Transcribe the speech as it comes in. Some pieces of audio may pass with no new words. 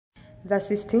The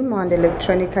system and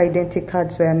electronic identity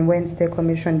cards were on Wednesday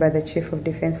commissioned by the Chief of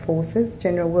Defence Forces,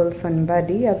 General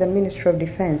Mbaddi, at the Ministry of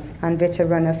Defence and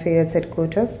Veteran Affairs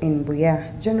Headquarters in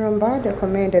Buea. General Mbaddi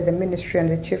commended the Ministry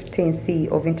and the Chieftaincy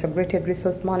of Integrated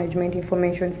Resource Management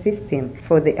Information System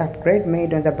for the upgrade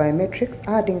made on the biometrics,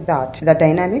 adding that the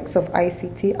dynamics of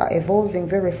ICT are evolving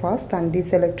very fast and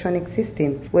this electronic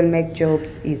system will make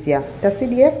jobs easier. The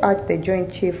CDF urged the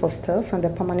Joint Chief of Staff and the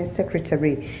Permanent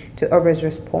Secretary to always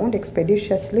respond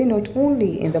expeditiously not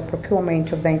only in the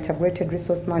procurement of the Integrated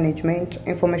Resource Management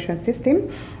Information System,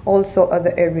 also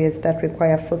other areas that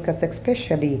require focus,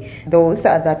 especially those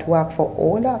that work for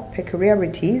all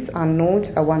peculiarities and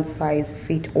not a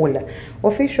one-size-fits-all.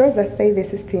 Officials say the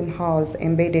system has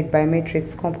embedded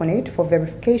biometrics component for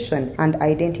verification and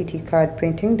identity card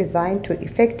printing designed to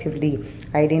effectively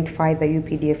identify the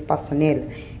UPDF personnel.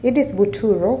 Edith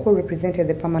Buturo, who represented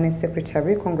the Permanent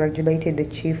Secretary, congratulated the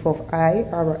Chief of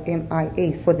IRMIA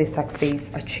for the success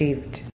achieved.